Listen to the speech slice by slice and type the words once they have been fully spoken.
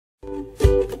Hello,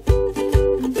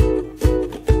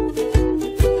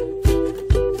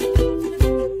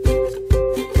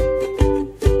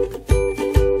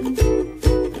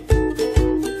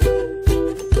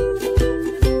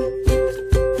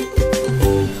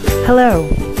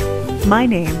 my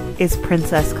name is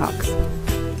Princess Cox.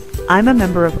 I'm a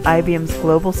member of IBM's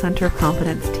Global Center of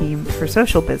Competence team for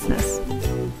social business.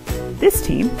 This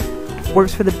team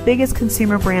works for the biggest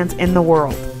consumer brands in the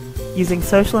world, using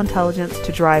social intelligence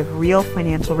to drive real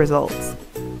financial results.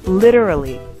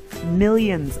 Literally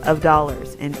millions of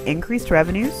dollars in increased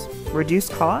revenues,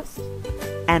 reduced costs,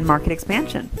 and market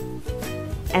expansion.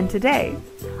 And today,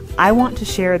 I want to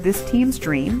share this team's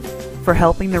dream for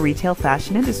helping the retail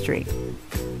fashion industry.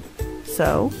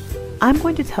 So, I'm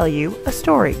going to tell you a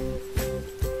story.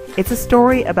 It's a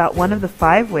story about one of the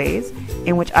 5 ways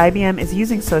in which IBM is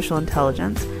using social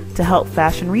intelligence to help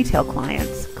fashion retail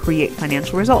clients create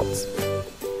financial results.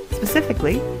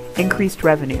 Specifically, increased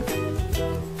revenue.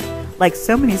 Like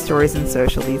so many stories in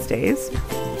social these days,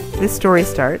 this story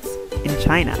starts in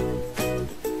China.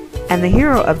 And the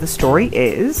hero of the story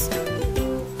is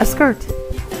a skirt.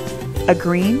 A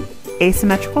green,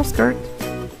 asymmetrical skirt,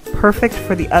 perfect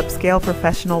for the upscale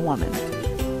professional woman.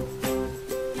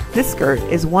 This skirt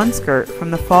is one skirt from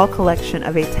the fall collection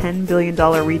of a $10 billion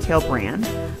retail brand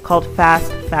called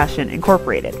Fast Fashion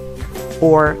Incorporated,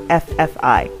 or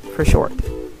FFI for short.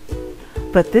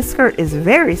 But this skirt is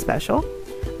very special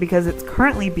because it's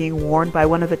currently being worn by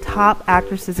one of the top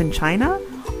actresses in China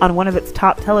on one of its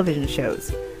top television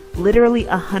shows, literally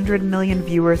 100 million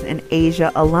viewers in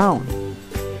Asia alone.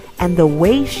 And the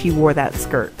way she wore that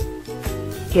skirt,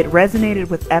 it resonated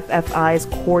with FFI's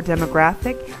core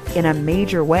demographic in a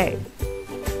major way.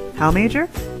 How major?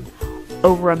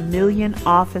 Over 1 million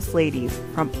office ladies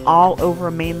from all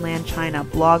over mainland China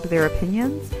blogged their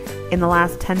opinions in the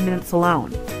last 10 minutes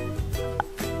alone.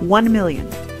 1 million,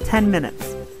 10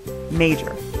 minutes.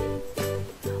 Major.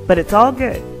 But it's all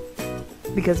good,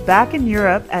 because back in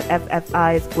Europe at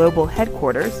FFI's global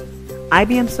headquarters,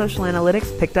 IBM Social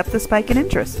Analytics picked up the spike in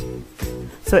interest.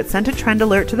 So it sent a trend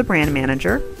alert to the brand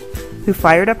manager, who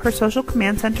fired up her social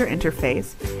command center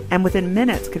interface and within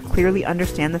minutes could clearly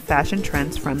understand the fashion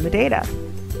trends from the data.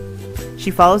 She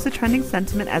follows the trending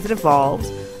sentiment as it evolves,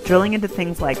 drilling into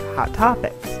things like hot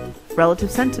topics,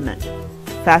 relative sentiment,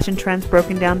 fashion trends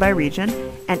broken down by region,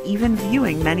 and even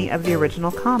viewing many of the original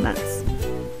comments.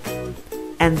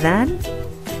 And then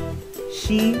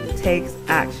she takes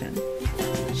action.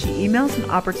 She emails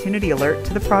an opportunity alert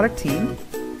to the product team,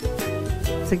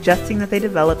 suggesting that they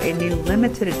develop a new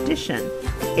limited edition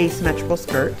asymmetrical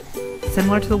skirt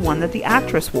similar to the one that the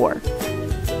actress wore,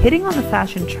 hitting on the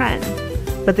fashion trend,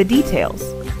 but the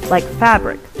details, like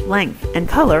fabric, length, and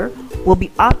color, will be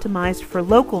optimized for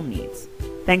local needs,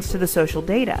 thanks to the social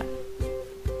data.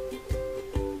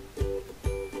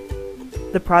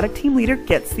 The product team leader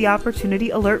gets the opportunity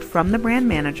alert from the brand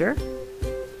manager,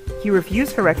 he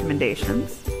reviews her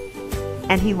recommendations,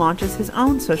 and he launches his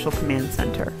own social command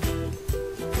center.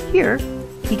 Here,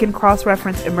 he can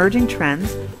cross-reference emerging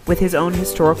trends with his own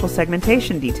historical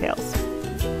segmentation details.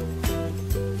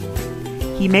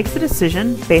 He makes a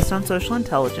decision based on social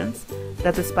intelligence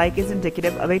that the spike is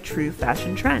indicative of a true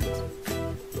fashion trend.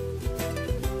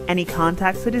 And he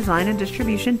contacts the design and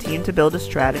distribution team to build a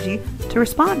strategy to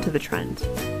respond to the trend.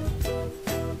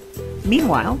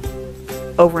 Meanwhile,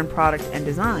 over in product and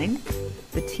design,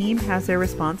 the team has their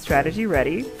response strategy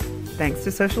ready thanks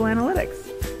to social analytics.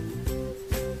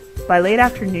 By late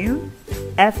afternoon,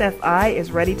 FFI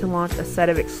is ready to launch a set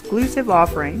of exclusive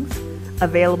offerings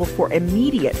available for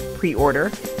immediate pre-order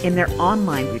in their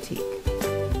online boutique.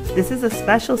 This is a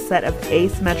special set of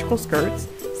asymmetrical skirts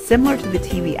similar to the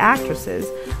TV actresses,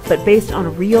 but based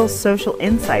on real social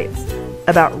insights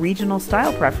about regional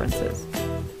style preferences,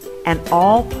 and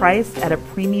all priced at a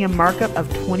premium markup of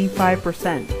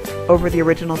 25% over the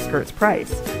original skirt's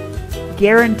price,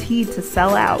 guaranteed to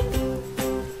sell out.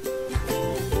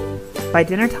 By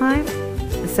dinner time,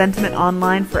 the sentiment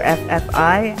online for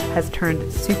FFI has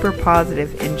turned super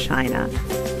positive in China,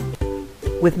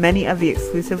 with many of the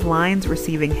exclusive lines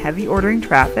receiving heavy ordering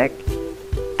traffic,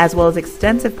 as well as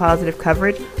extensive positive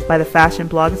coverage by the fashion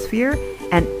blogosphere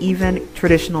and even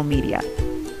traditional media.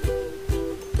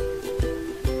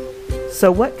 So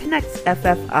what connects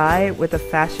FFI with a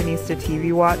fashionista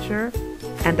TV watcher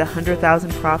and a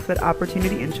 100,000 profit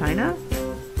opportunity in China?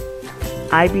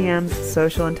 IBM's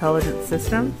social intelligence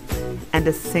system and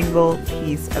a single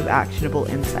piece of actionable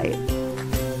insight.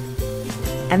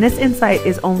 And this insight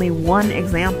is only one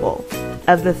example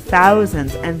of the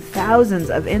thousands and thousands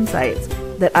of insights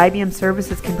that IBM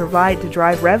services can provide to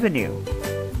drive revenue.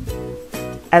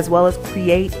 as well as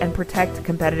create and protect a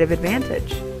competitive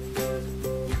advantage.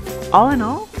 All in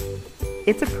all,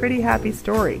 it's a pretty happy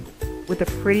story with a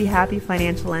pretty happy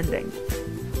financial ending,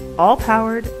 all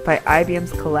powered by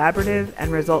IBM's collaborative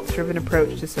and results-driven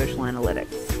approach to social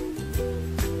analytics.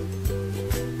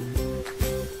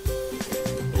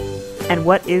 And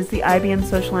what is the IBM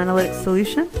social analytics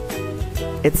solution?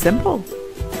 It's simple.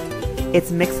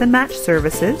 It's mix and match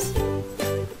services,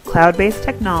 cloud-based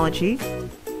technology,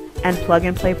 and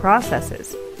plug-and-play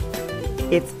processes.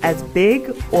 It's as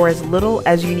big or as little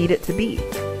as you need it to be.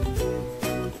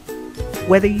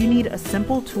 Whether you need a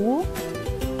simple tool,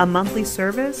 a monthly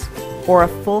service, or a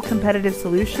full competitive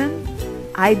solution,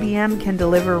 IBM can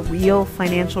deliver real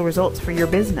financial results for your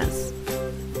business.